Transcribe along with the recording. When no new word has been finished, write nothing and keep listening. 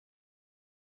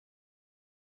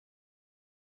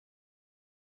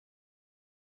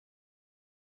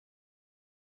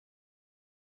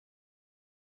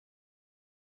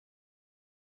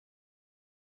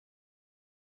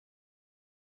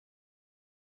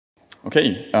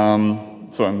Okay,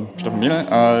 so I'm Stefan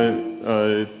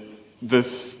Mehle.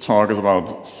 This talk is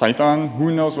about Cython.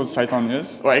 Who knows what Cython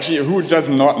is? Or actually, who does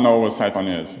not know what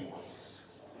Cython is?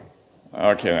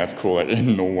 Okay, that's cool.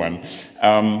 No one.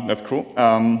 That's cool.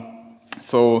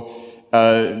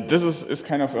 This is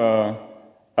kind of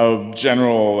a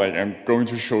general, like, I'm going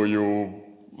to show you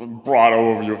a broad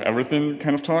overview of everything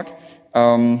kind of talk.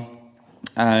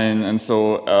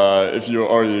 If you're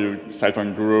already a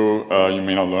Cython guru, you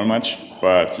may not learn much,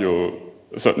 but you'll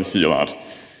certainly see a lot.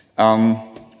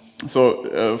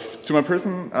 To my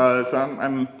person,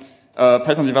 I'm a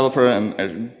Python developer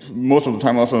and most of the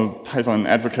time also a Python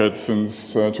advocate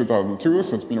since 2002,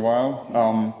 so it's been a while.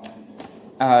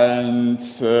 I'm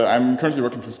currently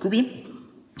working for Scooby.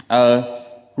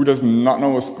 Who does not know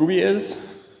what Scooby is?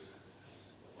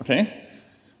 Okay,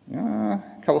 a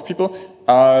couple of people.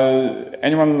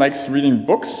 Anyone likes reading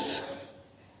books?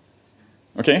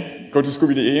 Okay, go to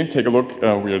Scooby.de, take a look.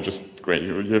 We are just great.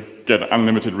 You get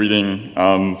unlimited reading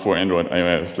for Android,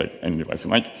 iOS, like any device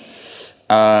you like.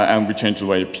 And we change the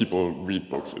way people read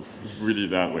books. It's really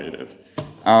that way it is.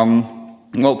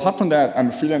 Well, apart from that, I'm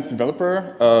a freelance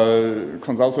developer,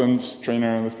 consultant,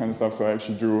 trainer, this kind of stuff. So I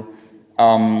actually do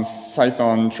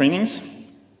Cython trainings.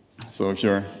 So if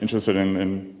you're interested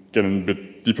in getting a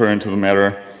bit deeper into the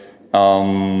matter,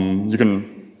 you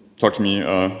can talk to me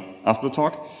after the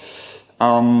talk.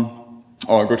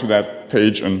 Or go to that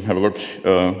page and have a look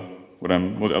what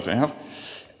else I have.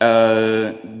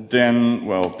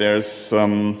 There's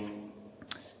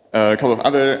a couple of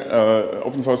other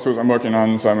open source tools I'm working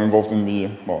on. So I'm involved in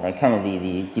I'm kind of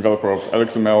the developer of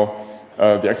LXML,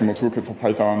 the XML toolkit for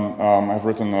Python. I've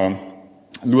written a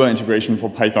Lua integration for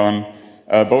Python.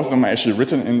 Both of them are actually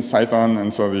written in Cython,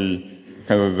 and so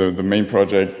the main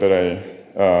project that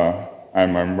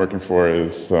I'm working for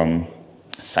is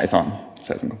Cython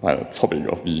compiler, topic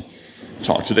of the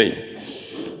talk today.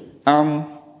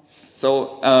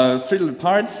 Three little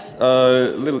parts,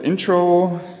 a little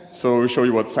intro, so show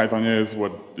you what Cython is,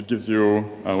 what it gives you,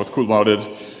 what's cool about it.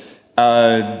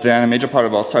 Then a major part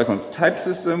about Cython's type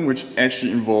system, which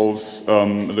actually involves a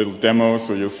little demo,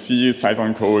 so you'll see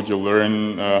Cython code, you'll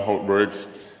learn how it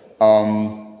works,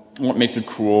 what makes it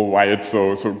cool, why it's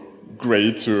so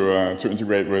great to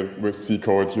integrate with C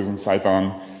code using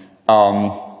Cython.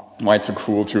 Why it's so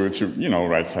cool to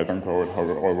write Cython code, how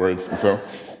it all works, and so.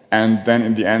 And then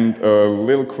in the end, a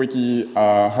little quickie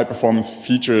high-performance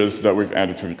features that we've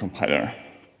added to the compiler.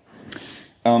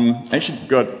 I actually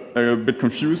got a bit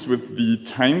confused with the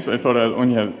times. I thought I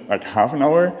only had like half an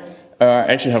hour. I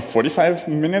actually have 45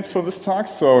 minutes for this talk,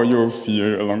 so you'll see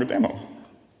a longer demo.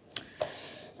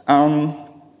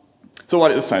 So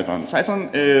what is Cython?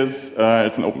 Cython is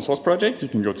it's an open source project. You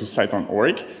can go to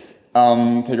cython.org.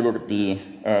 Take a look at the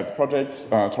project,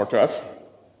 talk to us.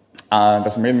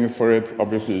 There's a mailing list for it,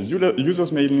 obviously a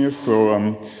user's mailing list,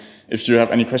 so if you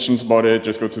have any questions about it,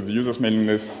 just go to the user's mailing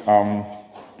list.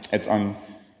 It's on,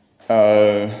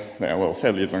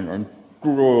 sadly it's on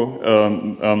Google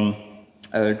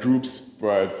groups,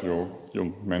 but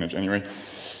you'll manage anyway.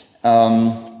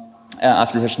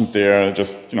 Ask your questions there,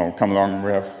 just come along,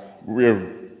 we're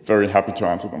very happy to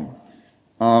answer them.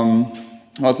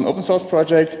 Well, it's an open source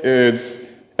project. It's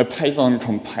a Python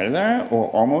compiler, or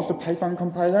almost a Python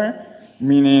compiler,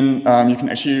 meaning you can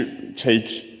actually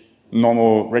take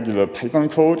normal, regular Python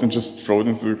code and just throw it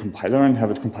into the compiler and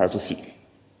have it compile to C.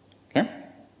 Okay?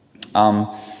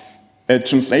 It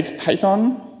translates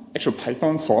actual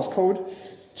Python source code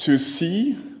to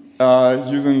C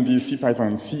using the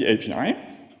CPython C API.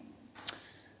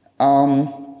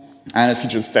 And it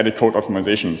features static code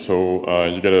optimization, so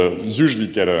you usually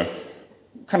get a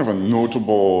kind of a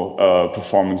notable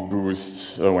performance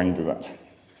boost when you do that.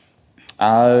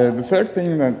 The third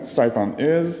thing that Cython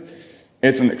is,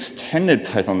 it's an extended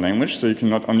Python language, so you can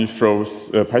not only throw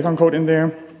Python code in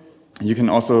there, you can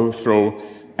also throw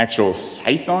actual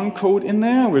Cython code in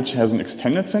there, which has an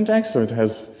extended syntax, so it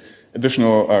has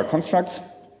additional constructs,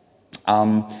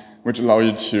 which allow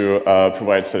you to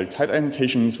provide static type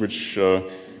annotations, which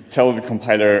tell the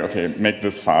compiler, okay, make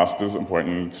this fast, this is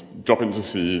important, drop into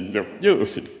C, you'll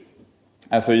see.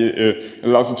 So it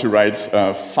allows you to write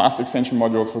fast extension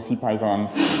modules for CPython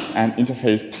and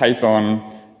interface Python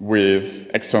with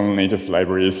external native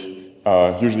libraries,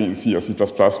 usually in C or C++,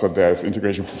 but there's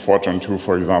integration for Fortran too,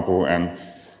 for example, and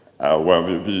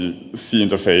the C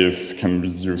interface can be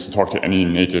used to talk to any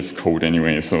native code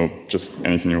anyway, so just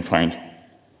anything you find.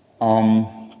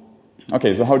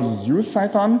 Okay, so how do you use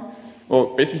Cython?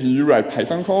 Well, basically you write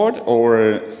Python code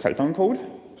or Cython code.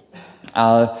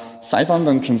 Cython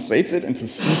then translates it into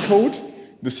C code.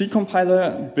 The C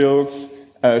compiler builds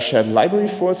a shared library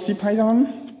for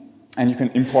CPython, and you can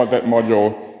import that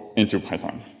module into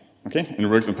Python. Okay, and it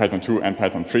works in Python 2 and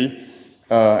Python 3.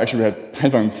 Actually, we had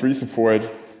Python 3 support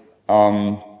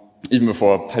even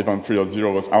before Python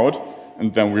 3.0 was out,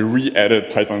 and then we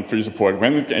re-added Python 3 support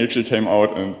when it actually came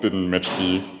out and didn't match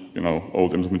the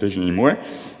old implementation anymore.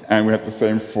 And we had the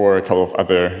same for a couple of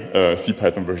other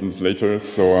CPython versions later,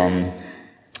 so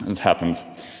it happens.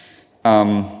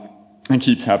 And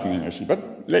keeps happening, actually. But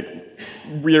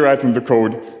we are writing the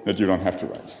code that you don't have to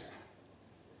write.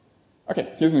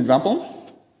 Okay, here's an example.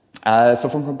 So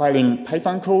from compiling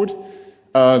Python code,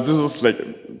 this is like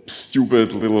a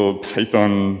stupid little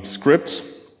Python script.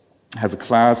 It has a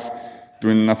class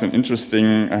doing nothing interesting.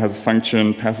 It has a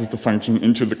function, passes the function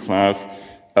into the class,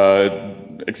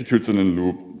 executes it in a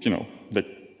loop, like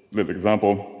little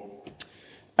example.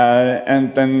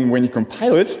 And then when you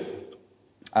compile it,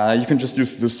 you can just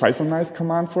use the Cythonize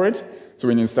command for it. So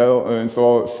when you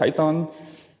install Cython,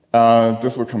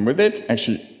 this will come with it,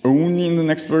 actually only in the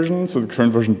next version, so the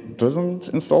current version doesn't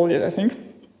install yet, I think.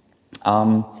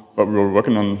 But we're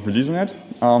working on releasing it.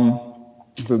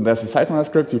 So there's a Cythonize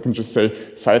script. You can just say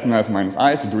Cythonize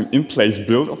 -i, so do an in-place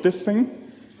build of this thing.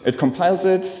 It compiles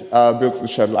it, builds the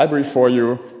shared library for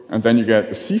you, and then you get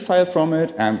a C file from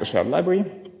it and the shared library,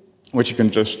 which you can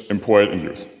just import and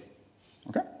use.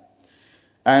 Okay?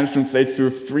 And it translates to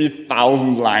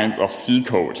 3,000 lines of C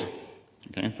code.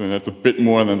 Okay, so that's a bit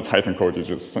more than the Python code you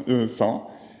just saw.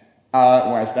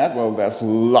 Why is that? Well, there's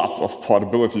lots of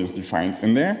portabilities defined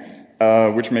in there,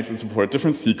 which makes it support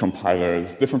different C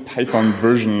compilers, different Python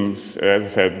versions, as I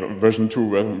said, version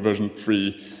 2, version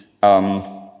 3,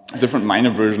 different minor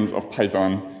versions of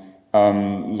Python,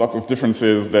 lots of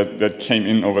differences that came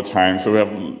in over time. So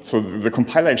the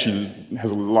compiler actually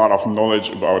has a lot of knowledge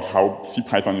about how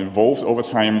CPython evolved over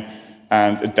time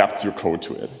and adapts your code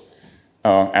to it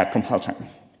at compile time.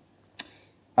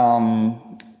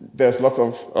 There's lots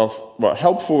of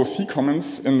helpful C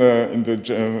comments in the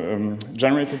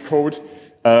generated code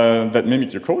that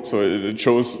mimic your code. So it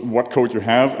shows what code you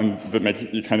have, and that makes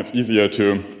it kind of easier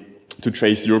to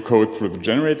trace your code through the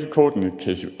generated code in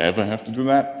case you ever have to do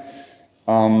that.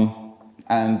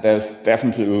 And there's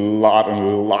definitely a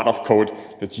lot of code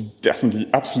that you definitely,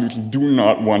 absolutely do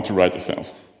not want to write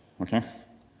yourself. Okay?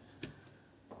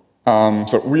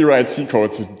 So we write C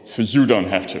code so you don't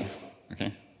have to.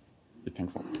 Okay? Be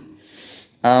thankful.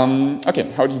 Okay,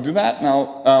 how do you do that?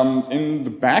 Now, in the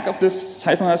back of this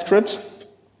Cythonize script,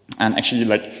 and actually,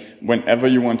 whenever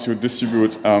you want to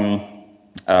distribute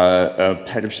a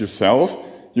package yourself,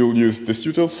 you'll use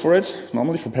distutils for it,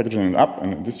 normally for packaging it up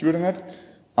and distributing it.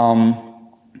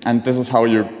 And this is how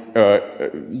you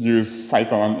use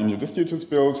Cython in your distutils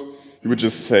build. You would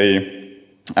just say,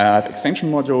 I have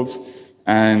extension modules,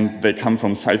 and they come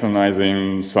from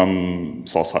Cythonizing some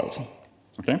source files.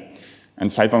 Okay? And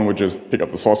Cython would just pick up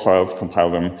the source files, compile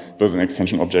them, build an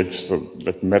extension object, so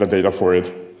like metadata for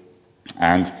it,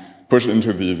 and push it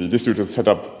into the distributed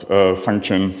setup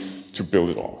function to build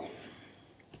it all.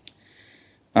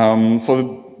 For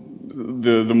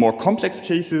the more complex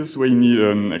cases where you need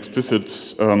an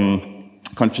explicit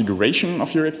configuration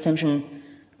of your extension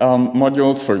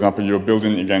modules, for example, you're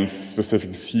building against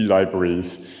specific C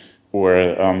libraries, or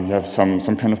you have some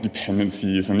kind of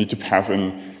dependencies or need to pass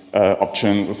in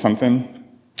options or something,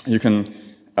 you can,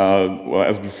 well,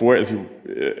 as before,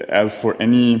 as for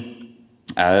any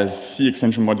C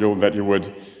extension module that you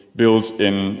would build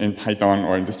in Python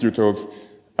or in distutils,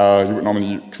 you would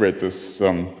normally create this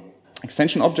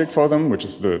extension object for them, which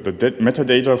is the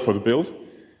metadata for the build.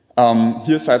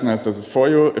 Here, Cythonize does it for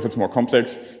you. If it's more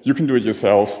complex, you can do it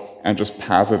yourself and just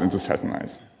pass it into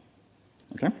Cythonize.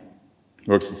 Okay?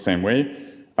 Works the same way.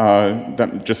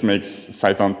 That just makes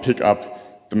Cython pick up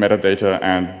the metadata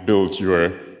and build your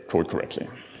code correctly.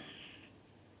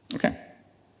 Okay.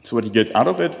 So what you get out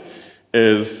of it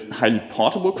is highly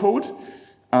portable code.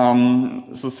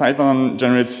 So Cython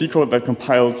generates C code that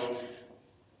compiles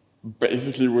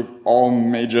basically with all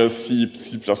major C++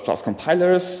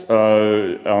 compilers,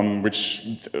 which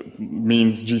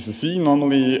means GCC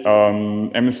normally,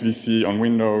 MSVC on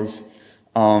Windows,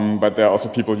 but there are also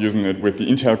people using it with the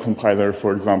Intel compiler,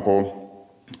 for example,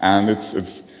 and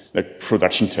it's like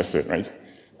production tested, right?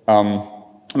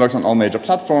 It works on all major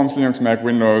platforms, Linux, Mac,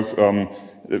 Windows.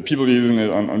 People are using it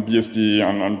on BSD,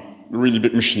 on really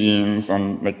big machines,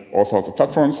 on like all sorts of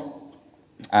platforms.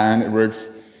 And it works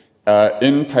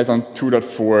in Python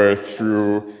 2.4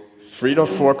 through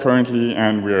 3.4 currently,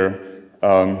 and we're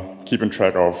keeping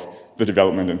track of the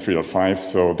development in 3.5,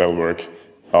 so that'll work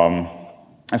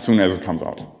as soon as it comes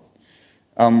out.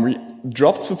 We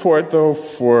dropped support, though,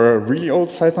 for really old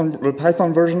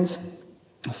Python versions.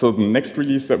 So the next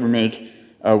release that we make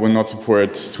will not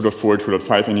support 2.4,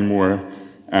 2.5 anymore,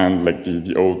 and like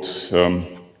the old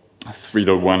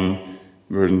 3.1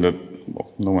 version that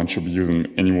no one should be using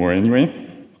anymore anyway.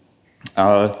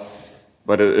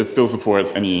 But it still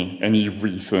supports any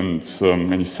recent,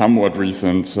 any somewhat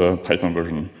recent Python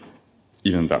version,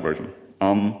 even that version.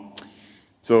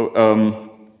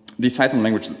 The Cython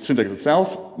language syntax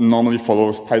itself normally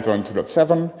follows Python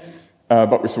 2.7,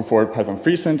 but we support Python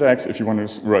 3 syntax. If you want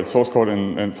to write source code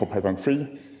for Python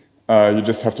 3, you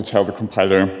just have to tell the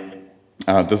compiler,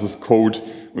 this is code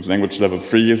with language level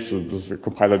 3, so this is a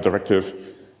compiler directive,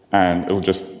 and it'll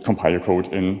just compile your code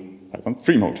in Python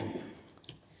 3 mode.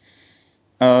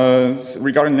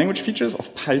 Regarding language features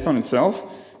of Python itself,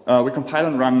 we compile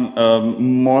and run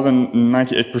more than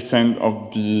 98%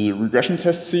 of the regression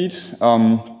test seed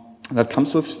that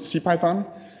comes with CPython,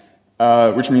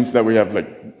 which means that we have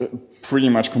like pretty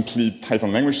much complete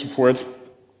Python language support.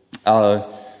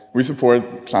 We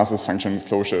support classes, functions,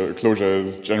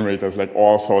 closures, generators, like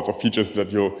all sorts of features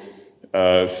that you'll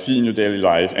see in your daily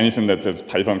life. Anything that says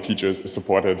Python features is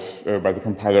supported by the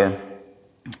compiler.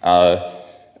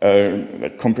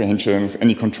 Like comprehensions,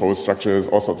 any control structures,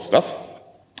 all sorts of stuff.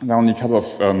 There are only a couple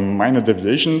of minor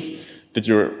deviations that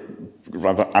you're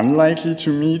rather unlikely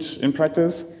to meet in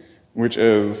practice, which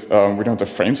is we don't have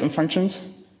frames and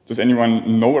functions. Does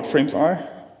anyone know what frames are?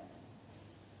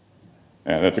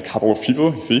 Yeah, that's a couple of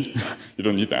people, you see? You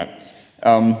don't need that.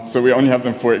 So we only have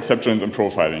them for exceptions and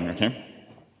profiling, okay?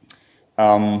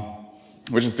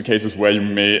 Which is the cases where you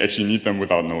may actually need them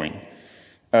without knowing.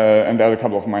 And there are a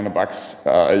couple of minor bugs.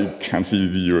 I can't see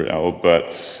the URL,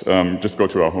 but just go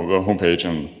to our homepage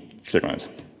and click on it.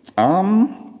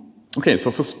 Okay,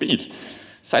 so for speed,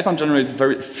 Cython generates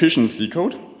very efficient C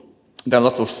code. There are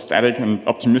lots of static and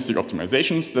optimistic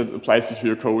optimizations that applies to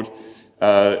your code.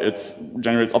 It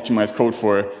generates optimized code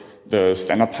for the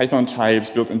standard Python types,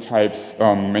 built-in types,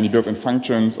 many built-in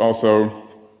functions also,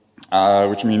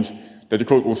 which means that the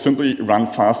code will simply run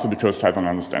faster because Cython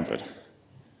understands it.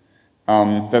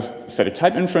 There's static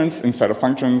type inference inside of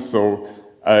functions, so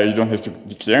you don't have to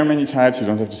declare many types, you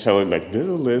don't have to tell it like, this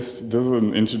is a list, this is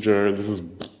an integer, this is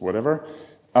whatever.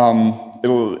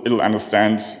 It'll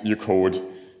understand your code,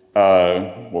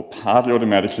 well, partly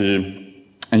automatically,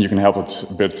 and you can help it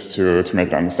a bit to make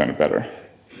it understand it better.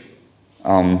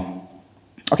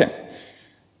 Okay.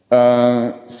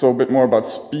 So a bit more about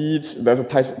speed. There's a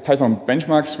Python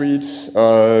benchmark suite,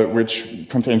 which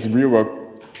contains real-world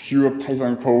pure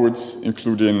Python codes,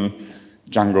 including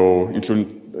Django,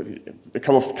 including a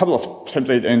couple of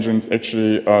template engines,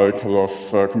 actually, a couple of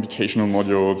computational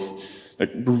modules,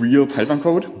 like real Python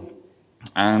code.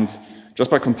 And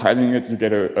just by compiling it, you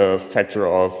get a factor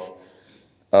of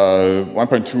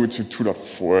 1.2 to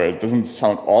 2.4. It doesn't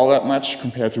sound all that much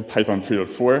compared to Python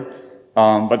 3.4,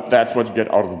 but that's what you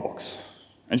get out of the box.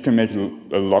 And you can make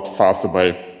it a lot faster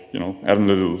by, adding a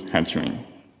little hand tuning.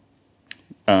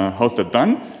 How's that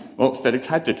done? Well, static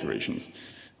type declarations.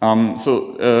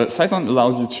 Cython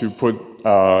allows you to put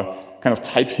kind of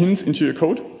type hints into your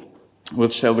code,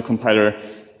 which tell the compiler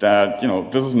that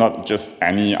this is not just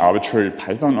any arbitrary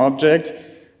Python object.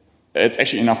 It's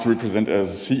actually enough to represent it as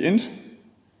a cint,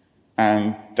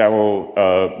 and that'll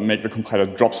make the compiler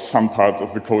drop some parts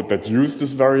of the code that use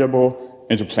this variable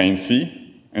into plain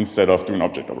C instead of doing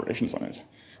object operations on it.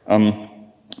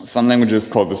 Some languages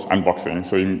call this unboxing,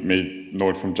 so you may know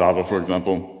it from Java, for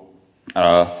example.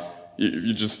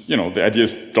 You just, the idea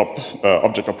is drop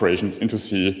object operations into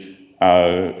C,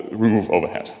 remove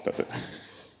overhead, that's it.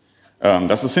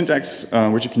 That's the syntax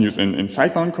which you can use in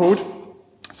Cython code,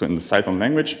 so in the Cython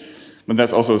language. But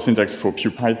there's also a syntax for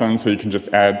pure Python, so you can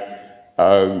just add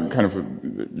kind of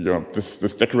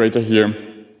this decorator here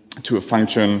to a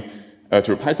function,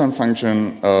 to a Python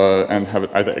function, and have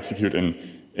it either execute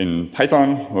in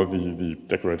Python, or the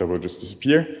decorator will just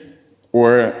disappear,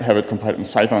 or have it compiled in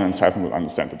Cython, and Cython will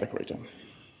understand the decorator.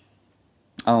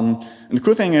 And the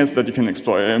cool thing is that you can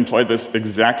employ this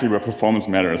exactly where performance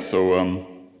matters. So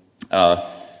so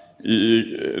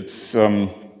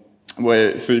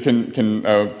you can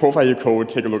profile your code,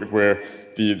 take a look at where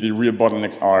the real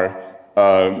bottlenecks are,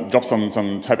 drop some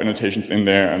type annotations in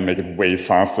there, and make it way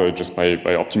faster just by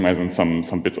optimizing some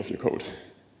bits of your code.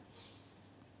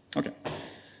 Okay.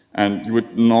 And you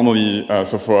would normally,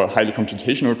 so for highly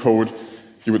computational code,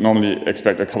 you would normally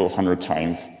expect a couple of 100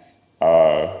 times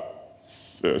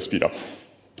speed up.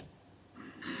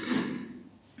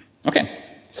 Okay,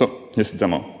 so here's the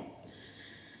demo.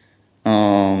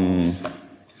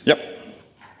 Yep.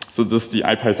 So this is the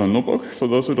IPython notebook, for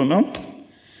those who don't know.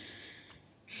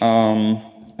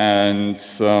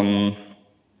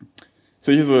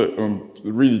 So here's a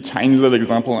really tiny little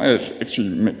example. I actually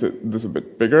make this a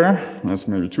bit bigger. That's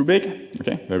maybe too big.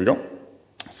 Okay, there we go.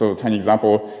 So a tiny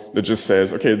example that just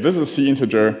says, okay, this is a C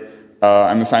integer.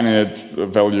 I'm assigning it a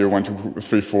value 1, 2,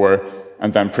 3, 4,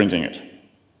 and then printing it.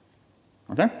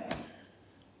 Okay?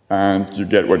 And you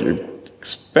get what you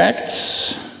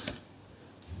expect.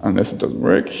 Unless it doesn't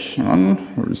work. Hang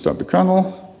on, we'll restart the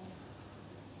kernel.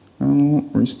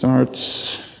 Restart.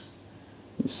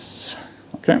 Yes.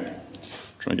 Okay.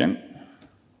 Try again.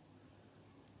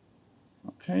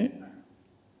 Okay.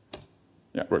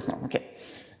 Yeah, it works now. Okay.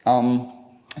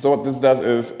 So what this does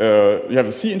is you have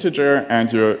a C integer,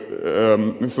 and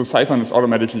so Cython is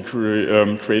automatically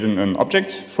creating an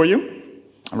object for you,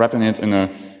 wrapping it in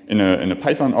a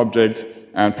Python object,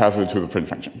 and passing it to the print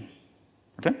function.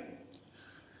 Okay.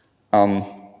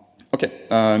 Okay.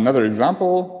 Another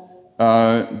example.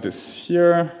 This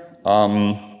here.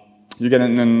 You get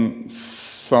in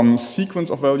some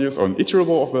sequence of values or an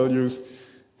iterable of values,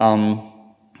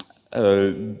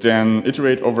 then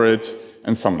iterate over it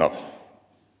and sum it up.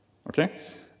 Okay?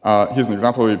 Here's an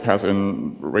example. You pass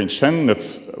in range 10.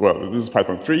 That's, well, this is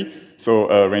Python 3. So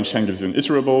range 10 gives you an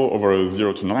iterable over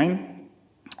 0 to 9.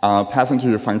 Pass into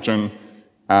your function,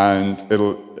 and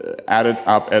it'll add it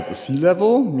up at the C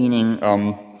level, meaning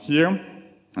here,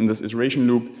 in this iteration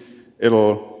loop,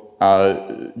 it'll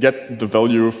get the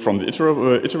value from the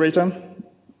iterator,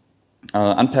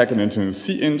 unpack it into a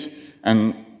C int,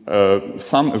 and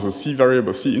sum is a C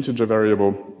variable, C integer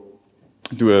variable,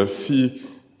 do a C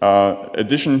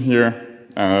addition here,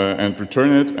 and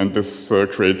return it, and this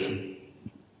creates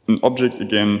an object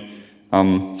again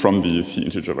from the C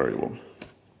integer variable.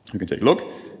 You can take a look,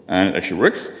 and it actually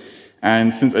works.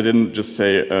 And since I didn't just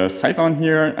say Cython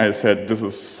here, I said this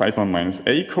is Cython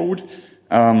 -a code.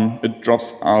 It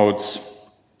drops out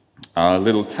a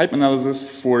little type analysis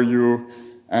for you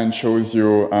and shows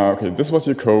you, okay, this was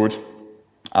your code.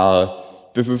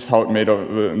 This is how it made of,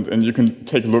 and you can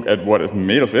take a look at what it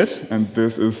made of it. And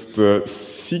this is the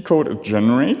C code it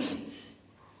generates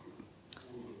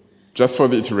just for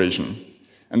the iteration.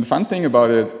 And the fun thing about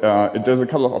it, it does a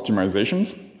couple of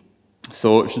optimizations.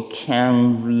 So if you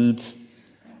can read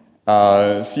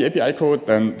C API code,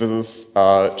 then this is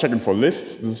checking for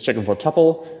list, this is checking for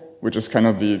tuple, which is kind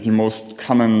of the most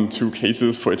common two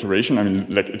cases for iteration. I mean,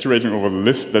 like iterating over the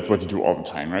list, that's what you do all the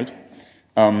time, right?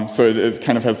 So it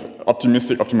kind of has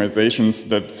optimistic optimizations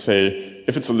that say,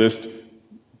 if it's a list,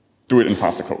 do it in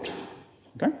faster code,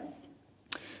 okay?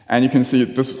 And you can see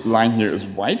this line here is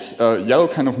white. Yellow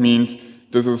kind of means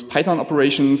this is Python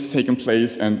operations taking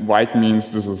place, and white means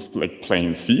this is like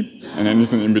plain C, and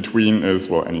anything in between is,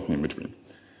 well, anything in between.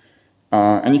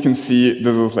 And you can see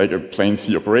this is like a plain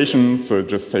C operation, so it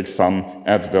just takes sum,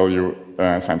 adds value,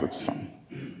 assigns it to sum.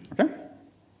 Okay?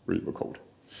 Read the code.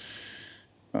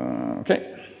 Okay,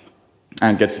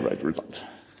 and gets the right result.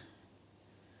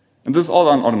 And this is all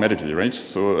done automatically, right?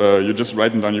 So you're just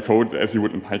writing down your code as you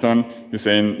would in Python. You're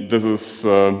saying this is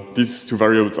these two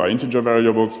variables are integer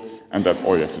variables, and that's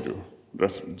all you have to do.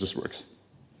 That just works.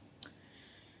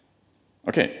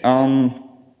 Okay,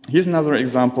 here's another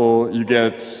example. You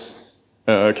get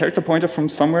a character pointer from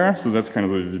somewhere, so that's kind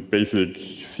of the basic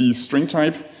C string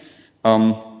type.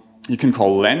 You can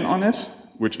call len on it,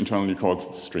 which internally calls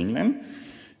string len.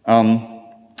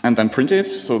 And then print it,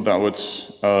 so that would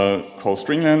call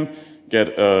stringlen, get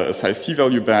a size t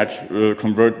value back,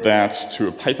 convert that to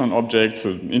a Python object, so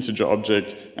an integer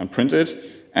object, and print it.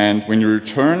 And when you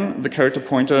return the character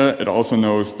pointer, it also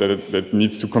knows that it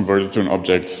needs to convert it to an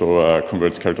object, so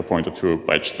converts character pointer to a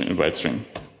byte string.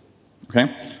 Okay,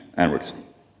 and works.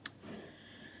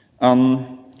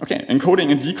 Okay,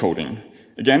 encoding and decoding.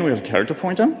 Again, we have a character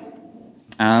pointer,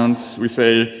 and we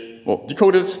say, well,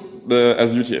 decode it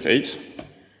as UTF-8.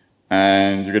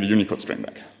 And you get a Unicode string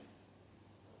back.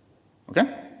 Okay?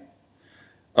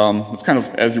 It's kind of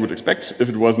as you would expect. If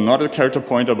it was not a character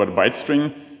pointer but a byte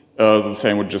string, the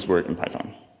same would just work in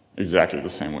Python. Exactly the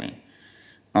same way.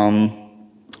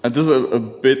 This is a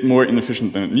bit more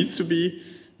inefficient than it needs to be,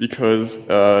 because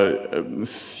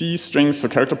C strings, so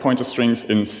character pointer strings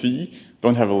in C,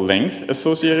 don't have a length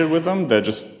associated with them. They're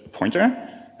just a pointer.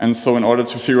 And so in order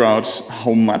to figure out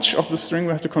how much of the string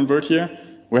we have to convert here,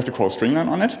 we have to call stringlen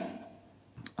on it.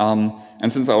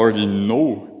 And since I already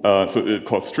know, so it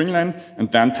calls stringlen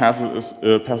and then passes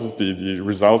the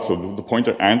result, so the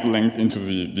pointer and the length, into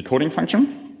the decoding function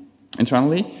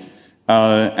internally.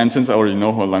 And since I already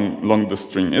know how long the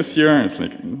string is here, it's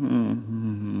like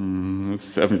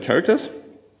 7 characters,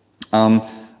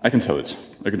 I can tell it.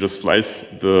 I can just slice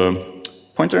the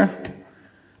pointer,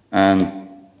 and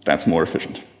that's more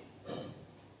efficient.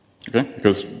 Okay,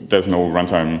 because there's no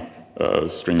runtime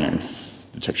string length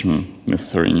detection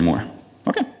necessary anymore.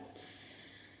 Okay.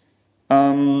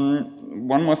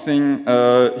 One more thing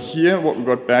here, what we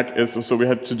got back is, so we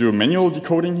had to do a manual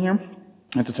decoding here.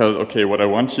 I had to tell it, okay, what I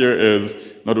want here is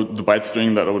not the byte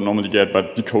string that I would normally get,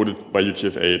 but decoded by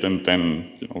UTF-8 and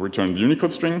then return the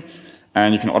Unicode string.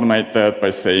 And you can automate that by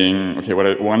saying, okay, what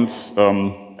I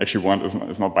actually want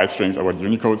is not byte strings, I want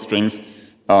Unicode strings.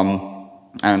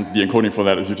 And the encoding for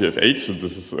that is UTF-8, so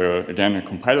this is, again, a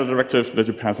compiler directive that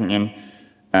you're passing in.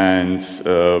 And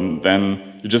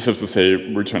then you just have to say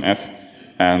return S,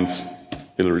 and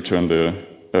it'll return the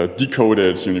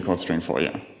decoded Unicode string for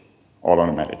you, all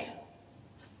automatic.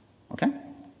 Okay?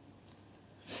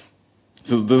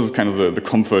 So this is kind of the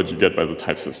comfort you get by the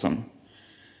type system.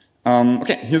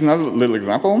 Okay, here's another little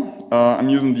example. I'm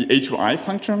using the A2I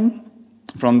function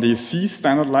from the C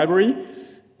standard library,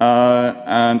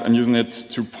 and I'm using it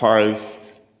to parse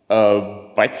a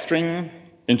byte string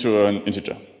into an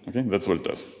integer. Okay, that's what it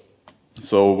does.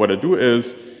 So what I do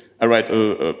is I write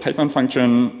a Python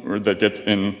function that gets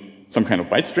in some kind of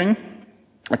byte string.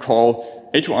 I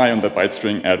call A2I on that byte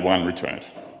string, add 1, return it.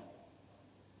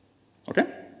 Okay?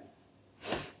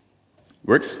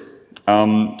 Works.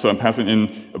 So I'm passing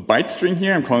in a byte string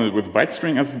here. I'm calling it with byte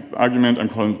string as argument. I'm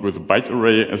calling it with a byte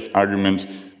array as argument.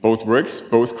 Both works.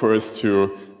 Both correspond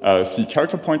to C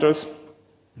character pointers.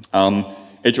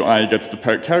 A2I gets the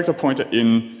character pointer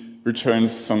in,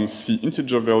 returns some C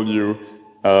integer value.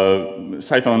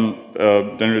 Cython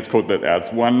generates code that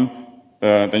adds 1.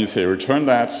 Then you say return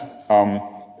that.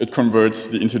 It converts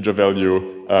the integer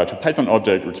value to Python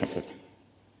object, returns it.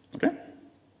 Okay?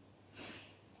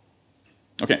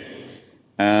 Okay.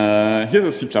 Here's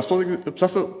a C++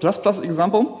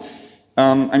 example.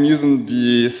 I'm using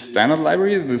the standard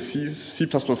library, the C++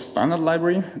 standard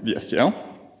library, the STL.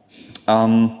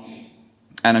 And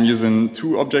I'm using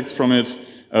 2 objects from it,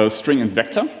 string and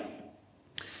vector.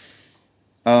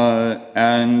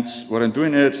 And what I'm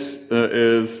doing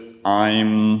is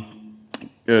I'm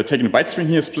taking a byte string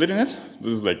here, splitting it.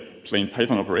 This is like plain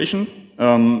Python operations,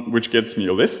 which gets me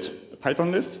a list, a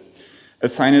Python list.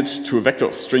 Assign it to a vector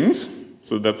of strings.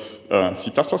 So that's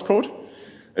C++ code.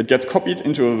 It gets copied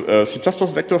into a C++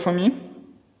 vector for me.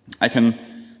 I can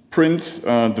print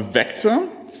the vector,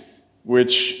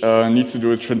 which needs to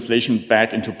do a translation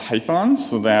back into Python.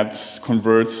 So that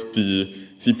converts the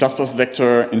C++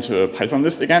 vector into a Python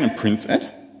list again and prints it.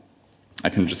 I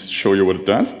can just show you what it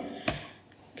does.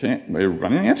 Okay, by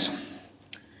running it.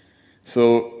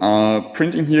 So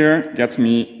printing here gets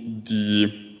me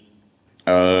the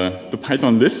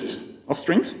Python list of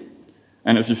strings.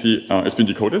 And as you see, it's been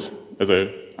decoded, as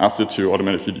I asked it to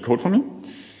automatically decode for me.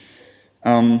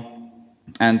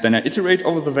 And then I iterate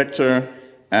over the vector,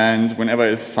 and whenever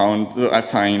I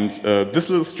find this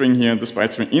little string here, this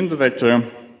byte string in the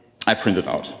vector, I print it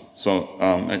out. So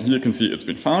here you can see it's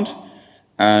been found.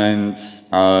 And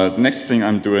the next thing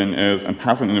I'm doing is I'm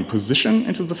passing in a position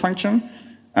into the function,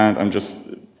 and I'm just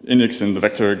indexing the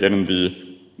vector, getting the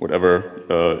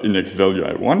whatever index value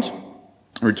I want,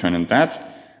 returning that.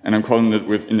 And I'm calling it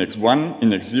with index 1,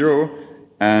 index 0,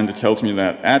 and it tells me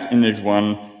that at index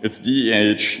 1, it's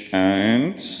DEH,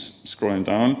 and scrolling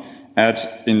down,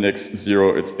 at index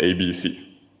 0, it's ABC,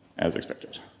 as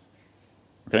expected.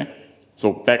 Okay?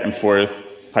 So back and forth,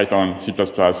 Python, C++,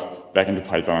 back into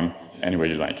Python, any way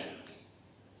you like.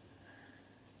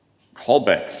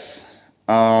 Callbacks.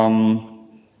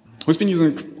 Who's been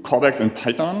using callbacks in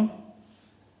Python?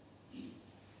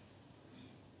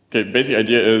 Okay, basic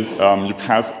idea is you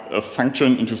pass a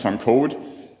function into some code,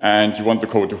 and you want the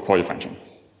code to call your function.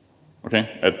 Okay,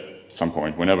 at some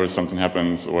point, whenever something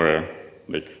happens, or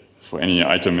like for any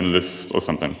item in a list or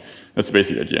something. That's the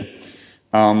basic idea.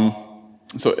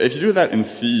 So if you do that in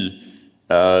C,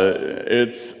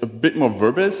 it's a bit more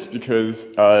verbose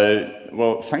because,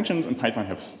 well, functions in Python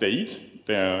have state,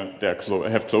 they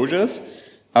have closures.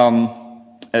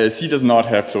 C does not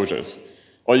have closures.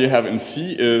 All you have in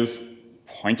C is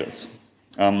pointers.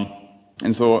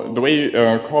 And so the way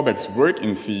callbacks work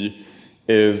in C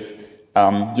is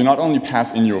you not only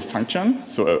pass in your function,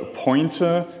 so a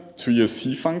pointer to your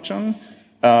C function,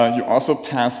 you also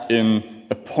pass in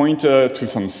a pointer to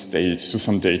some state, to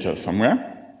some data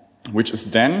somewhere, which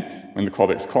is then, when the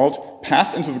callback is called,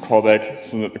 passed into the callback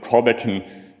so that the callback can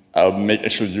make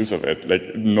actual use of it,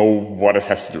 like know what it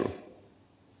has to do.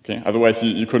 Okay? Otherwise,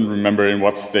 you couldn't remember in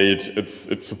what state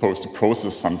it's supposed to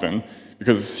process something,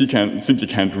 because C simply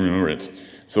can't remember it.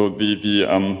 So the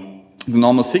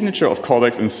normal signature of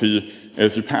callbacks in C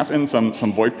is you pass in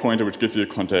some void pointer which gives you a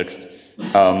context,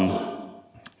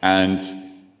 and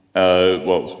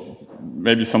well,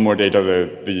 maybe some more data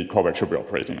that the callback should be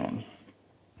operating on.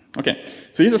 Okay,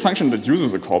 so here's a function that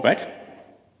uses a callback.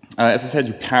 As I said,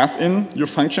 you pass in your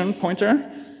function pointer,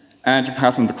 and you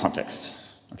pass in the context.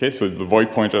 Okay, so the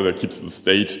void pointer that keeps the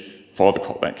state for the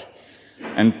callback.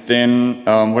 And then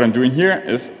what I'm doing here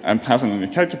is I'm passing in a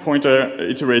character pointer,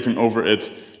 iterating over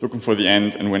it, looking for the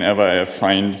end, and whenever I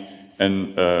find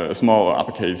a small or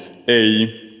uppercase A,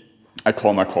 I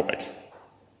call my callback.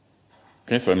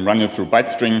 Okay, so I'm running it through byte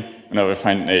string. Whenever I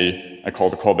find an A, I call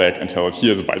the callback and tell it,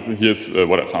 here's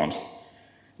what I found.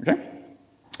 Okay?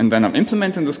 And then I'm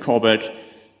implementing this callback,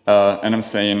 and I'm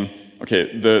saying,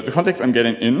 okay, the context I'm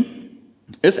getting in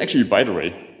is actually a byte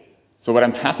array. So what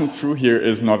I'm passing through here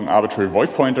is not an arbitrary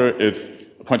void pointer, it's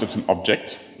a pointer to an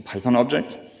object, a Python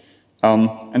object.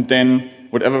 And then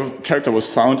whatever character was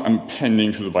found, I'm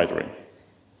appending to the byte array.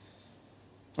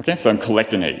 Okay, so I'm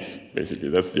collecting A's, basically,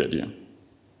 that's the idea.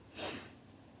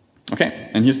 Okay,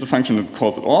 and here's the function that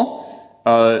calls it all.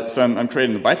 So I'm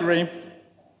creating the byte array,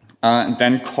 and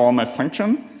then call my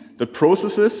function that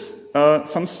processes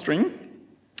some string,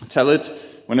 tell it,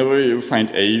 whenever you find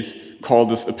A's, call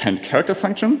this append character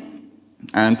function.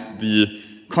 And the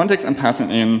context I'm passing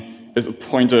in is a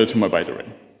pointer to my byte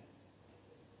array.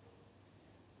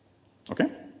 Okay?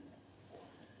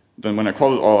 Then when I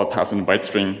call it all, I pass in a byte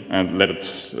string and let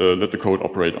the code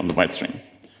operate on the byte string.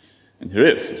 And here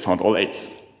it is. It found all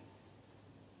A's.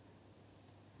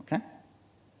 Okay?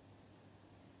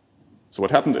 So what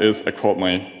happened is I called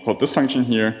this function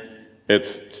here.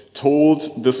 It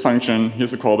told this function,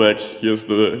 here's a callback, here's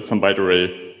some byte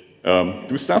array,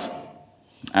 do stuff.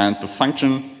 And the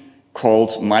function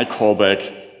called my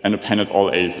callback and appended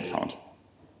all A's it found.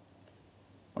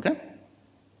 Okay?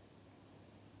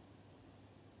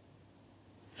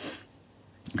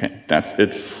 Okay, that's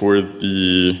it for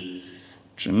the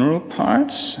general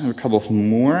part. I have a couple of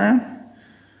more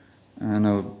and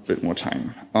a bit more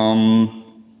time.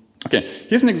 Okay,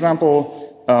 here's an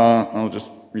example. I'll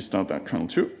just restart that kernel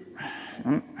too.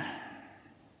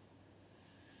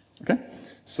 Okay.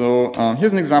 So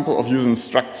here's an example of using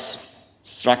structs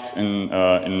in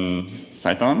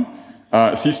Cython,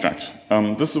 a C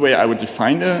struct. This is the way I would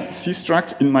define a C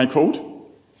struct in my code.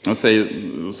 I would say,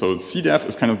 so CDEF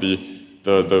is kind of the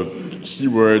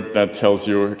keyword that tells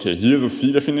you, okay, here's a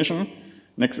C definition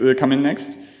coming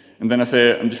next. And then I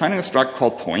say, I'm defining a struct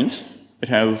called point. It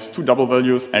has two double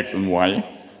values, x and y,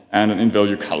 and an int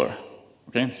value color.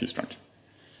 Okay, C struct.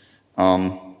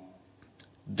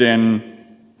 Then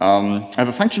I have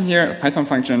a function here, a Python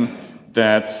function,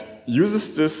 that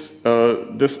uses this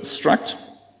struct,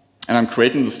 and I'm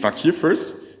creating the struct here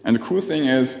first. And the cool thing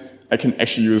is, I can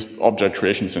actually use object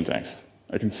creation syntax.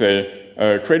 I can say,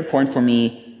 create a point for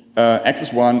me, x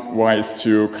is 1, y is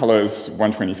 2, color is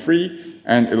 123,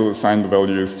 and it'll assign the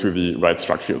values to the right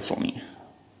struct fields for me.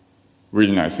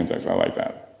 Really nice syntax, I like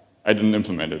that. I didn't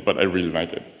implement it, but I really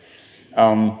like it.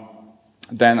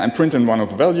 Then I'm printing one of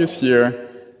the values here.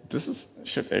 This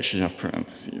should actually have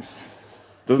parentheses.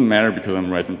 Doesn't matter because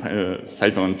I'm writing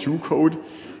Cython 2 code,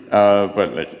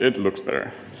 but like it looks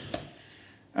better.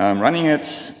 I'm running it,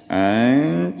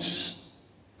 and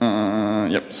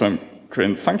yep. So I'm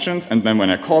creating functions, and then when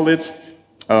I call it,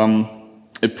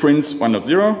 it prints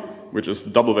 1.0, which is the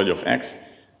double value of x,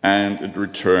 and it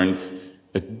returns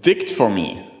a dict for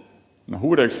me. Now, who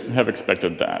would have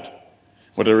expected that?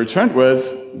 What I returned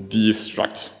was the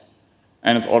struct.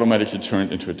 And it's automatically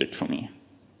turned into a dict for me,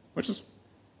 which is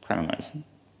kind of nice,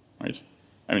 right?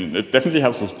 I mean, it definitely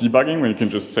helps with debugging when you can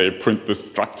just say print this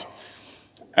struct.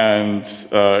 And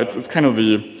it's kind of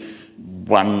the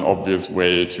one obvious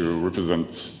way to represent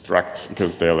structs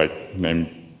because they're like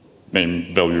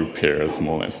name-value pairs,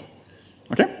 more or less.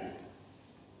 Okay?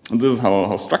 And this is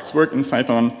how structs work in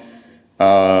Cython.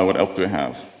 What else do I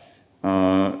have?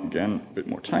 Again, a bit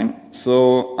more time.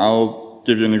 So I'll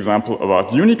give you an example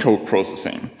about Unicode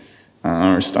processing.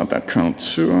 I'll restart that kernel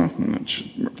too. It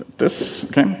should work like this.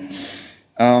 Okay.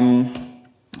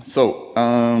 So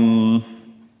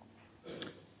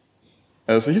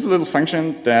here's a little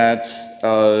function that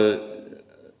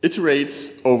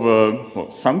iterates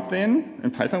over something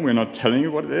in Python. We're not telling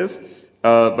you what it is,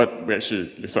 but we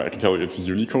actually, so I can tell you it's a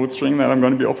Unicode string that I'm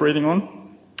going to be operating on.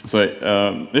 So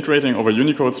iterating over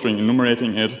Unicode string,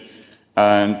 enumerating it,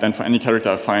 and then for any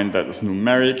character I find that is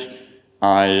numeric,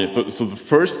 so the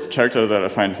first character that I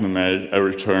find is numeric, I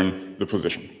return the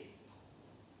position.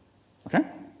 Okay?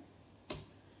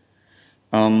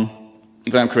 Then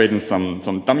I'm creating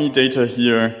some dummy data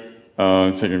here,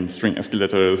 taking string ASCII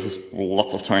letters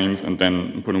lots of times, and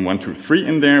then putting 1, 2, 3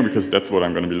 in there because that's what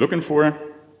I'm going to be looking for.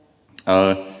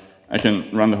 I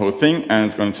can run the whole thing, and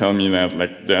it's going to tell me that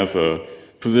like there's a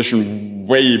position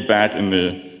way back in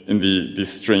the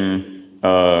string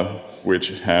which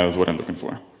has what I'm looking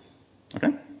for.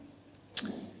 Okay?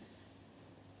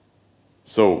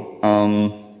 So,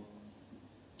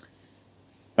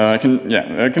 I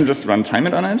can just run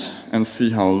timeit on it and see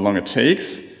how long it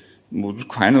takes.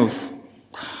 Kind of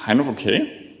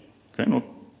okay. Okay, not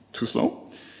too slow.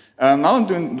 Now I'm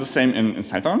doing the same in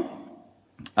Cython.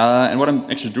 And what I'm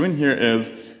actually doing here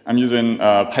is I'm using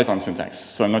Python syntax.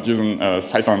 So I'm not using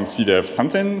Cython cdef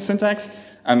something syntax.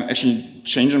 I'm actually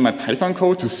changing my Python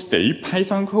code to stay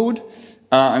Python code.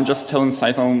 I'm just telling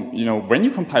Cython, when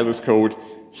you compile this code,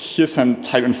 here's some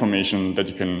type information that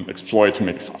you can exploit to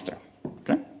make it faster.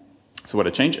 Okay? So what I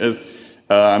change is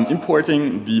I'm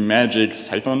importing the magic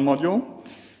Cython module,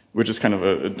 which is kind of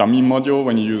a dummy module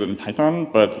when you use it in Python,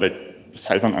 but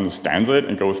Cython understands it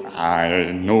and goes,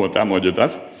 I know what that module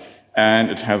does. And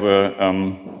it has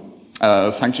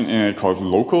a function in it called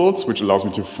locals, which allows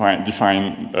me to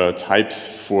define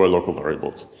types for local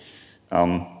variables.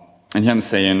 And here I'm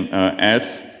saying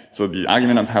so the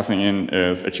argument I'm passing in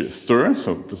is actually a str,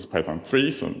 so this is Python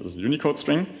 3, so this is a Unicode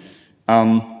string.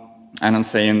 And I'm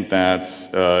saying that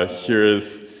here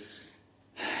is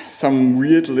some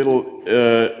weird little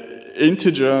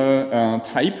integer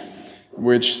type,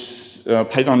 which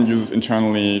Python uses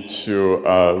internally to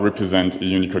represent a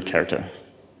Unicode character.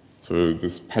 So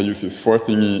this PyUCS4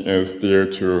 thingy is there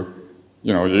to,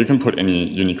 you can put any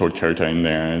Unicode character in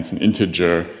there. It's an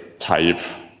integer type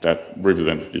that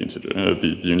represents the integer,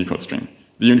 the Unicode string,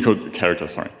 the Unicode character,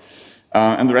 sorry.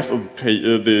 And the rest of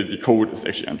the code is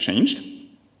actually unchanged,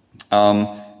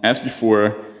 as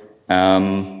before.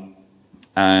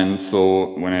 And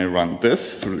so when I run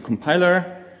this through the compiler,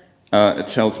 it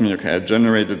tells me, okay, I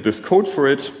generated this code for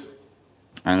it,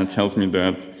 and it tells me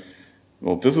that,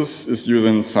 well, this is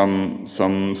using some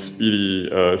speedy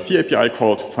C API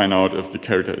call to find out if the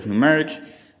character is numeric.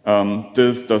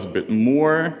 This does a bit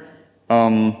more.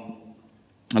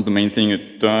 And the main thing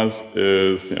it does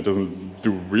is it doesn't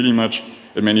do really much.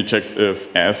 It mainly checks if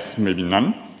S maybe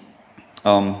none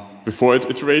before it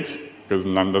iterates, because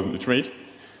none doesn't iterate.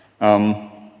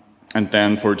 And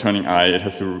then for returning I, it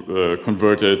has to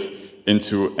convert it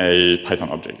into a Python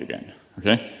object again.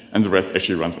 Okay, and the rest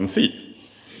actually runs in C.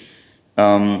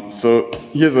 So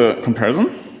here's a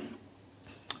comparison.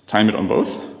 Timeit on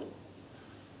both,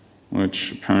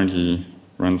 which apparently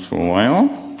runs for a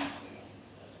while.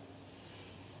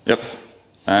 Yep,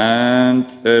 and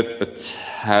it's a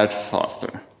tad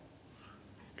faster.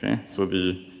 Okay, so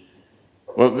the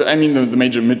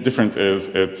major difference is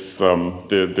it's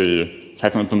the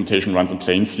Cython implementation runs in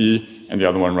plain C, and the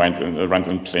other one runs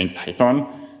in plain Python.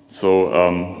 So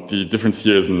the difference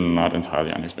here is not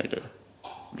entirely unexpected.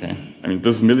 Okay,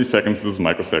 this is milliseconds, this is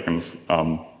microseconds.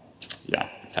 Yeah,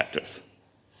 factors.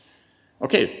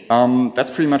 Okay, that's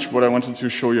pretty much what I wanted to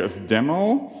show you as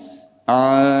demo.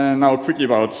 Now quickly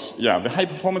about the high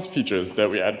performance features that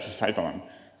we added to Cython.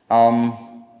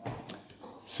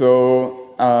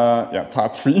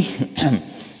 Part 3.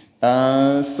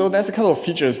 So there's a couple of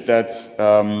features that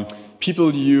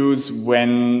people use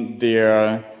when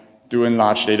they're doing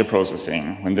large data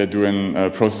processing, when they're doing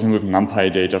processing with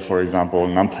NumPy data, for example,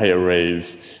 NumPy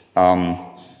arrays,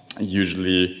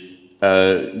 usually.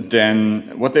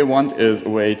 Then what they want is a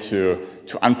way to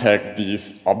unpack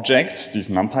these objects, these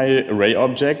NumPy array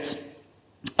objects,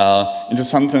 into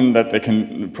something that they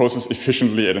can process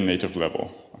efficiently at a native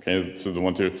level. Okay, so they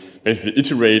want to basically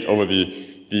iterate over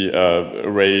the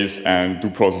arrays and do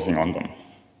processing on them.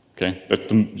 Okay,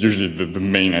 that's usually the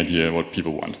main idea what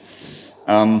people want.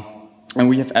 And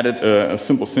we have added a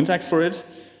simple syntax for it,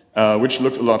 which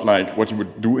looks a lot like what you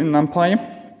would do in NumPy,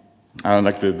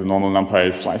 like the normal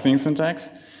NumPy slicing syntax.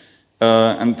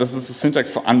 And this is a syntax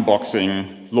for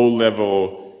unboxing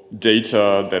low-level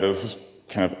data that is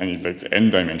kind of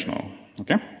n-dimensional.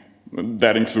 Okay,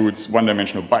 that includes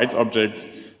one-dimensional bytes objects,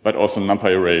 but also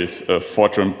NumPy arrays,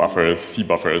 Fortran buffers, C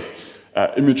buffers.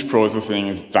 Image processing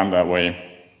is done that way.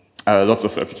 Lots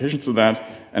of applications to that,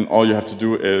 and all you have to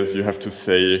do is you have to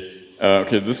say,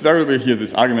 okay, this variable here,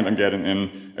 this argument I'm getting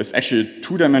in, is actually a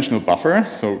two-dimensional buffer,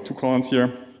 so 2 colons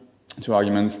here, 2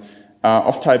 arguments,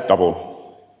 of type double.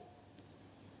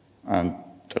 And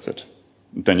that's it.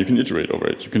 Then you can iterate over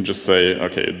it. You can just say,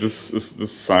 okay, this is the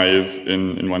size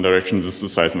in one direction, this is the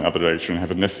size in the other direction,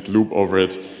 have a nested loop over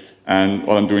it, and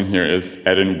all I'm doing here is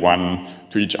adding 1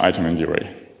 to each item in the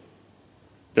array.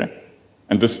 Okay?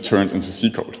 And this turns into C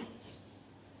code.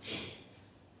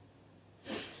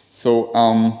 So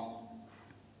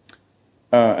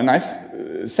a nice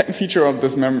second feature of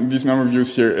these memory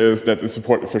views here is that they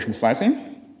support efficient slicing.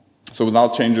 So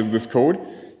without changing this code,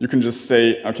 you can just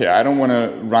say, okay, I don't want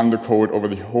to run the code over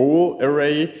the whole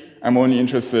array. I'm only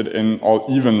interested in all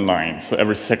even lines, so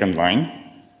every second line.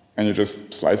 And you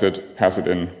just slice it, pass it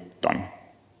in, done.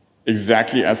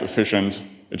 Exactly as efficient.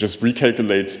 It just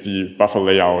recalculates the buffer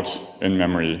layout in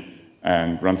memory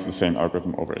and runs the same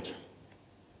algorithm over it.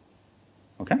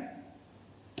 Okay?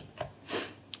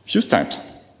 Fuse types,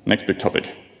 next big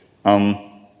topic.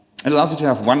 It allows you to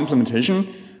have one implementation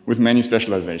with many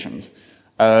specializations.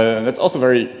 That's also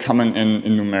very common in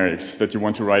numerics, that you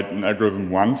want to write an algorithm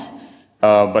once,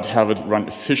 but have it run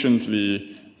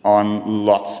efficiently on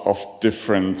lots of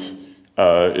different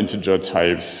integer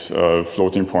types,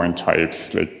 floating point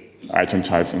types, like item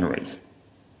types and arrays.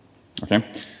 Okay?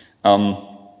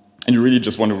 And you really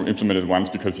just want to implement it once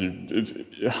because it's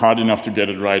hard enough to get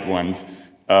it right once,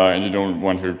 and you don't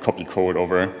want to copy code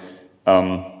over.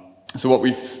 So what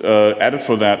we've added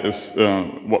for that is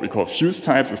what we call fuse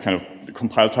types. It's kind of the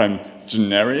compile time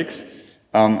generics.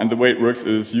 And the way it works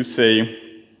is you say,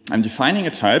 I'm defining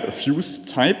a type, a fuse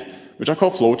type, which I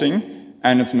call floating,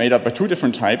 and it's made up by two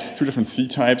different types, two different C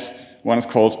types. One is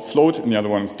called float, and the other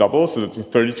one is double, so it's a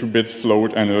 32-bit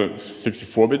float and a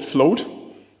 64-bit float.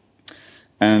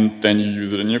 And then you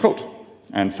use it in your code.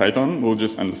 And Cython will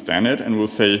just understand it and will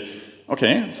say,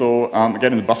 okay, so I'm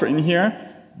getting the buffer in here,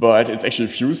 but it's actually a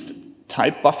fused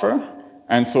type buffer,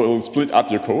 and so it will split up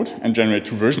your code and generate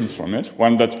two versions from it.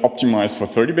 One that's optimized for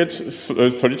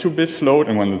 32-bit float,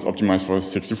 and one that's optimized for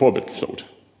 64-bit float.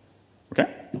 Okay?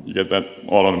 You get that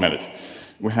all automatic.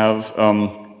 We have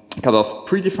a couple of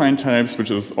predefined types,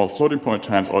 which is all floating point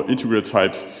types, all integer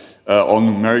types, all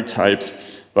numeric types,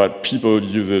 but people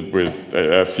use it with,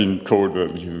 I've seen code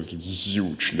that uses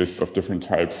huge lists of different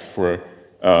types for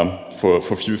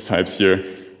fuse types here,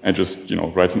 and just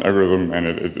writes an algorithm, and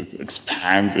it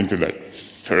expands into like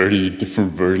 30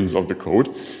 different versions of the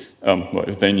code. Well,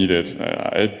 if they need it,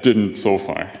 it didn't so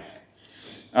far.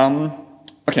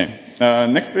 Okay,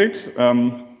 next bit.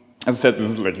 As I said,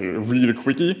 this is like a really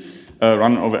quickie,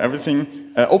 run over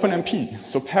everything. OpenMP,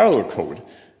 so parallel code.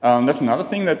 That's another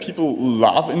thing that people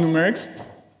love in numerics.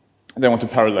 They want to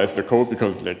parallelize their code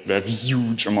because like, they have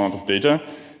huge amounts of data.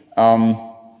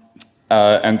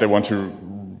 And they want to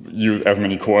use as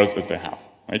many cores as they have,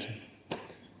 right?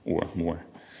 Or more.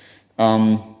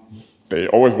 They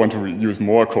always want to use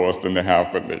more cores than they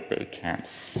have, but they can't.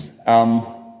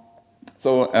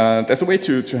 So there's a way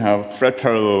to have thread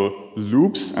parallel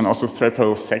loops and also thread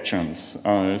parallel sections.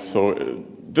 So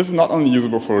this is not only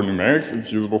usable for numerics,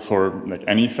 it's usable for like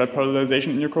any thread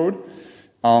parallelization in your code.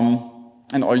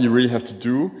 And all you really have to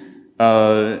do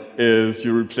is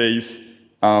you replace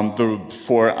the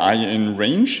for I in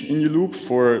range in your loop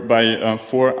by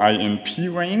for I in p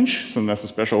range. So there's a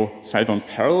special Cython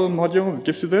parallel module that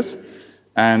gives you this.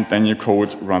 And then your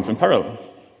code runs in parallel.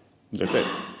 That's it.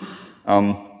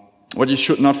 What you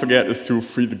should not forget is to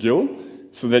free the GIL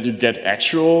so that you get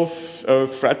actual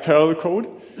thread parallel code.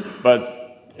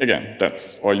 But again,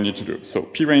 that's all you need to do. So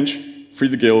p range, free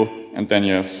the GIL, and then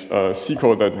you have C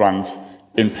code that runs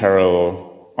in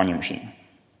parallel on your machine.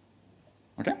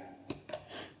 Okay?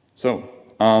 So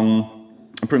I'm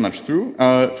pretty much through.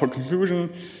 For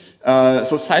conclusion,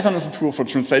 so Cython is a tool for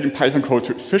translating Python code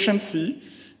to efficiency,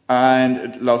 and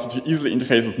it allows you to easily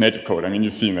interface with native code. I mean,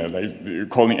 you've seen that. Like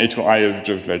calling A2I is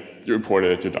just like you import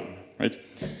it, you're done, right?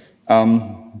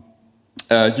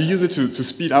 You use it to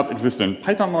speed up existing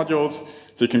Python modules,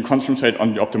 so you can concentrate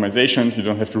on the optimizations. You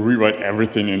don't have to rewrite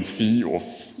everything in C or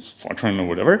Fortran or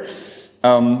whatever.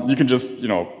 You can just,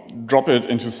 drop it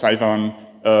into Cython,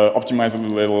 optimize it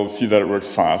a little, see that it works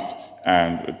fast,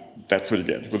 and that's what you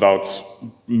get without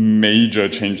major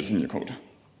changes in your code.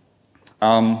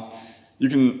 You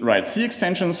can write C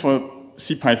extensions for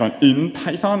CPython in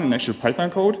Python, in actual Python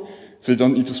code, so you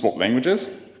don't need to swap languages.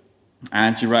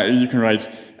 And you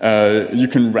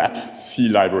can wrap C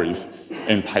libraries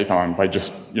in Python by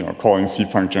just calling C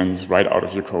functions right out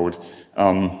of your code,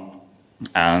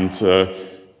 and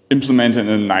implementing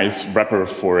a nice wrapper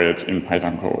for it in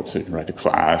Python code. So you can write a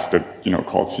class that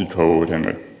calls C code, and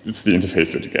it's the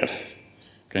interface that you get.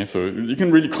 Okay, so you can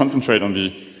really concentrate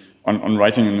on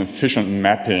writing an efficient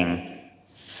mapping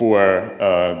for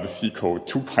the C code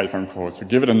to Python code. So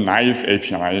give it a nice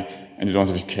API, and you don't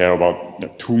have to care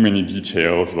about too many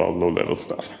details about low-level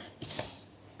stuff.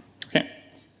 Okay,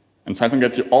 and Cython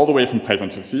gets you all the way from Python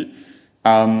to C.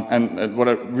 And what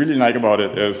I really like about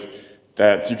it is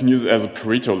that you can use it as a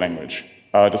Pareto language.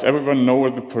 Does everyone know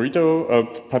what the Pareto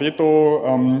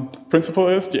principle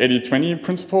is? The 80-20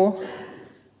 principle?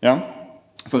 Yeah?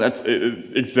 So that's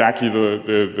exactly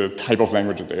the type of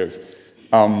language it is.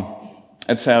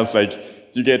 It says like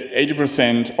you get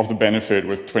 80% of the benefit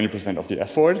with 20% of the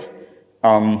effort,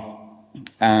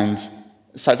 and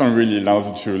Cython really allows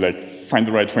you to like find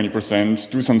the right 20%,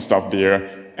 do some stuff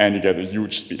there, and you get a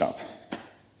huge speed up.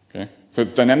 Okay? So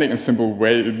it's dynamic and simple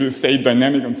way, it will stay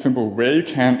dynamic and simple where you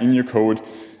can in your code,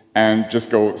 and just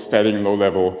go static and low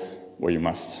level where you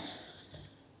must.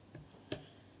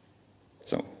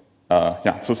 So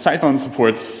yeah, so Cython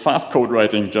supports fast code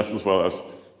writing just as well as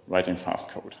writing fast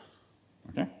code.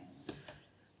 Okay?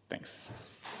 Thanks.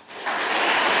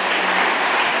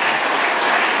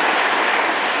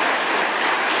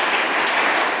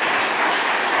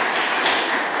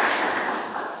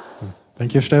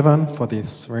 Thank you, Stefan, for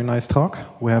this very nice talk.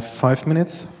 We have 5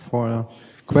 minutes for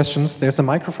questions. There's a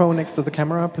microphone next to the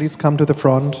camera. Please come to the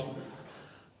front.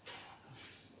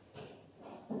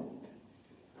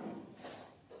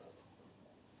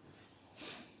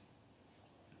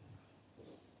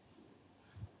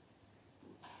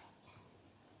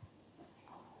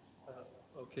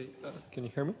 Okay, can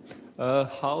you hear me?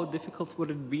 How difficult would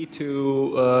it be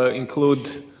to include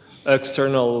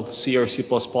external C or C++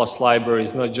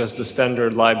 libraries, not just the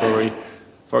standard library,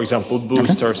 for example,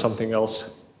 Boost or something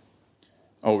else?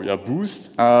 Oh yeah,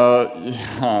 Boost.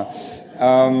 Yeah.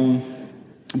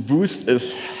 Boost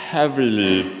is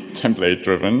heavily template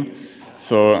driven,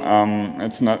 so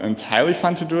it's not entirely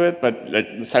fun to do it. But like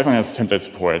Cython has template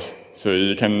support, so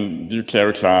you can declare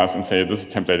a class and say this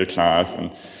is a templated class.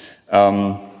 And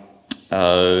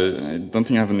I don't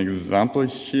think I have an example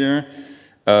here.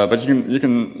 But you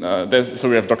can so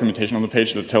we have documentation on the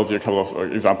page that tells you a couple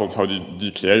of examples how you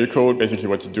declare your code. Basically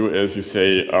what you do is you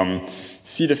say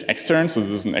cdef extern, so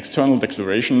this is an external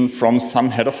declaration from some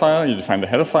header file, you define the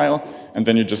header file, and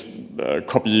then you just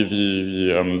copy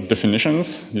the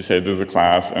definitions. You say this is a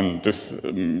class, and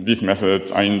these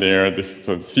methods are in there, this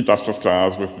C++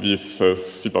 class with these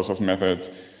C++ methods.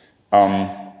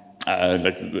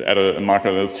 Like add a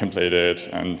marker that's templated,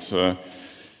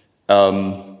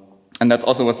 and that's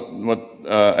also what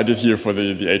I did here for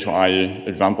the A to I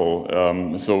example.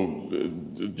 So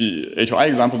the A to I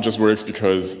example just works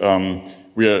because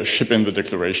we are shipping the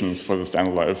declarations for the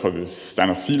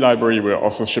standard C library. We are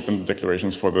also shipping the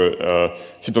declarations for the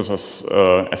C++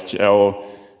 STL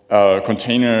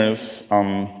containers.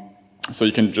 So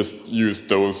you can just use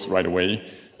those right away.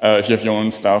 If you have your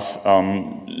own stuff,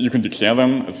 you can declare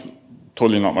them. It's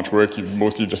totally not much work. You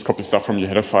mostly just copy stuff from your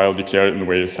header file, declare it in the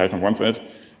way Cython wants it,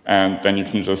 and then you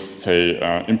can just say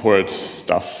import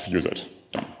stuff, use it.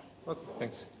 Done. Okay,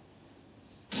 thanks.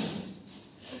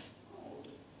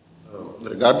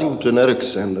 Regarding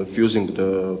generics and fusing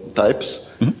the types,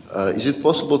 is it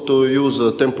possible to use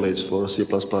templates for C++?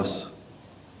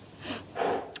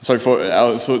 Sorry, so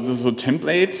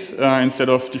templates instead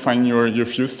of defining your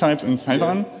fuse types in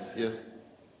Cython? Yeah.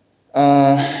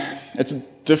 It's a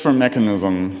different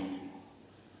mechanism.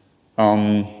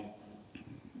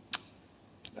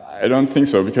 I don't think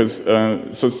so, because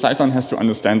so Cython has to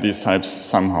understand these types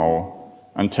somehow,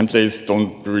 and templates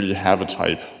don't really have a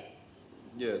type.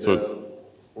 Yeah, they're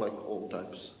like all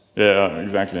types. Yeah,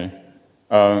 exactly.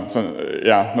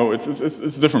 Yeah, no, it's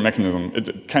a different mechanism.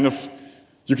 It kind of,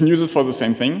 you can use it for the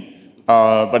same thing,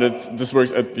 but this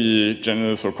works at the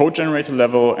code generator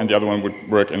level, and the other one would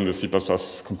work in the C++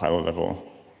 compiler level.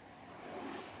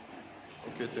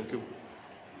 Okay, thank you.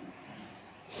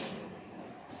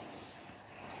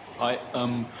 Hi,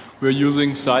 we're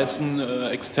using Cython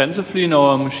extensively in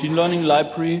our machine learning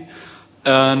library,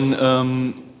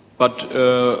 and but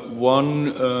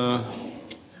one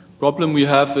problem we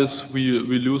have is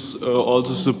we lose all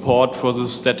the support for the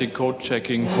static code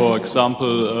checking. For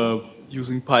example,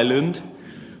 using PyLint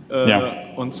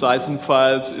on Cython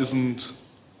files isn't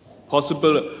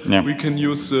possible. Yeah. We can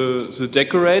use the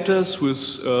decorators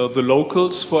with the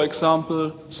locals, for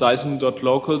example,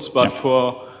 Cython.locals, but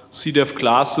for cdef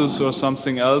classes or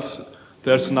something else,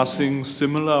 there's nothing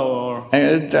similar, or?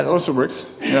 That also works,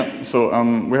 yeah. So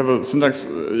we have a syntax,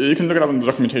 you can look it up in the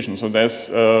documentation. So there's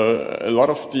a lot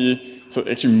of so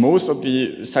actually most of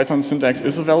the Cython syntax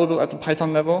is available at the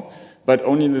Python level, but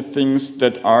only the things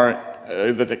that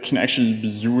that can actually be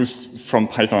used from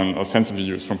Python or sensibly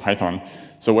used from Python.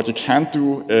 So what you can't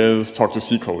do is talk to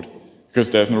C code, because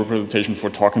there's no representation for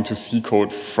talking to C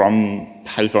code from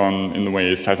Python in the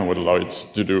way Cython would allow it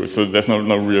to do. So there's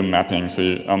no real mapping. So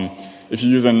if you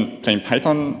use a plain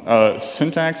Python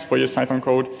syntax for your Cython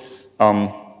code,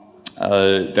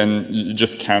 then you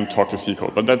just can't talk to C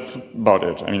code. But that's about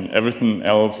it. I mean, everything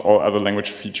else, all other language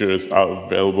features are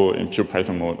available in pure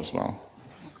Python mode as well.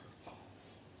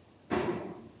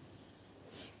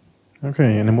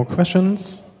 Okay, any more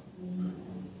questions?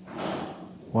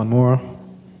 One more.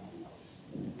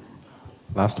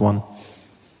 Last one.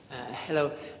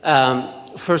 Hello.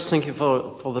 First, thank you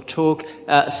for the talk.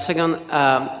 Second,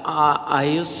 I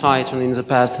used Cython in the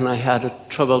past, and I had a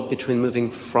trouble between moving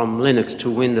from Linux to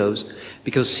Windows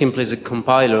because simply the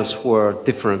compilers were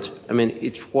different. I mean,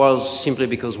 it was simply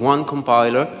because one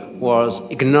compiler was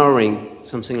ignoring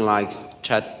something like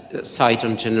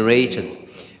Cython generated,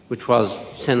 which was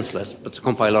senseless, but the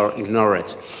compiler ignored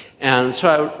it. And so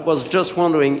I was just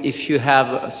wondering if you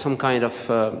have some kind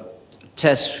of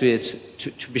test suite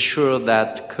to be sure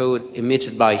that code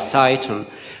emitted by Cython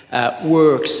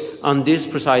works on this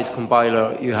precise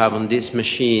compiler you have on this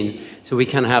machine, so we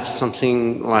can have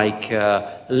something like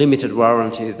a limited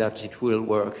warranty that it will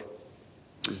work.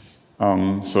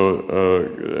 As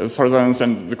far as I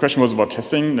understand, the question was about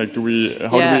testing. Like, how do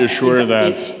we assure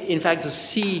that? In fact, the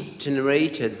C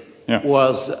generated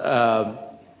was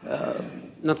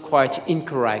not quite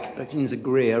incorrect, but in the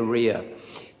gray area.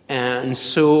 And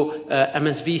so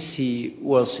MSVC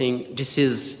was saying this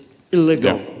is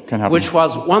illegal, which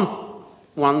was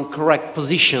one correct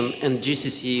position, and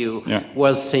GCCU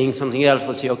was saying something else,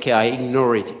 was saying, okay, I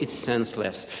ignore it, it's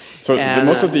senseless. So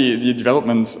most of the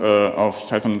development of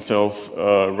Cython itself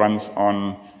runs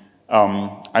on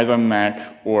either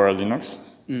Mac or Linux.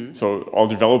 So all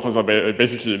developers are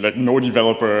basically, like, no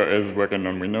developer is working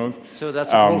on Windows. So that's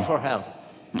a call for help.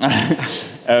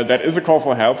 That is a call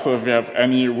for help. So if you have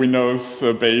any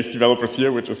Windows-based developers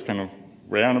here, which is kind of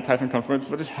rare on a Python conference,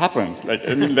 but it happens. Like,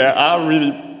 I mean, there are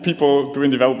really people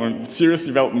doing serious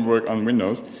development work on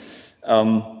Windows.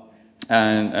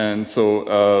 And so,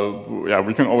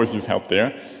 we can always use help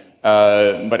there.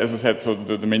 But as I said, so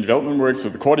the main development work, so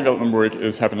the core development work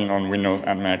is happening on Windows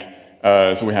and Mac.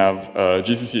 So we have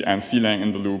GCC and CLang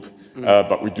in the loop,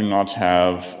 but we do not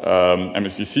have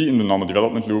MSVC in the normal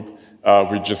development loop.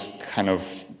 We just kind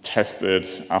of test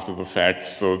it after the fact.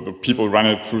 So the people run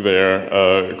it through their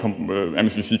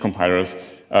MSVC compilers,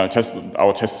 test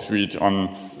our test suite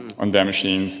on their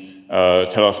machines,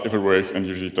 tell us if it works, and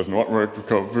usually it does not work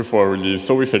before release,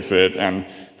 so we fix it, and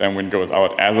then when it goes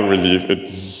out as a release, it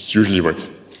usually works.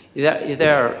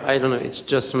 I don't know, it's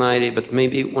just an idea, but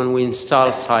maybe when we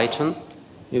install Cython,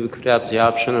 maybe we could have the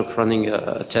option of running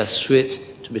a test suite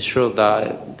to be sure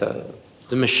that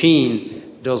the machine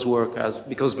does work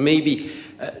because maybe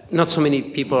not so many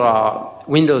people are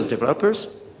Windows developers,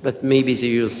 but maybe they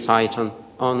use Cython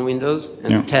on Windows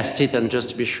and test it, and just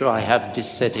to be sure I have these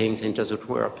settings and does it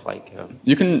work like...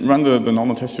 You can run the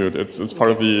normal test suite. It's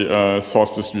part of the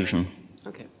source distribution.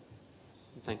 Okay,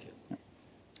 thank you.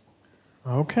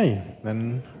 Okay,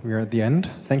 then we are at the end.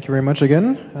 Thank you very much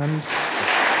again. And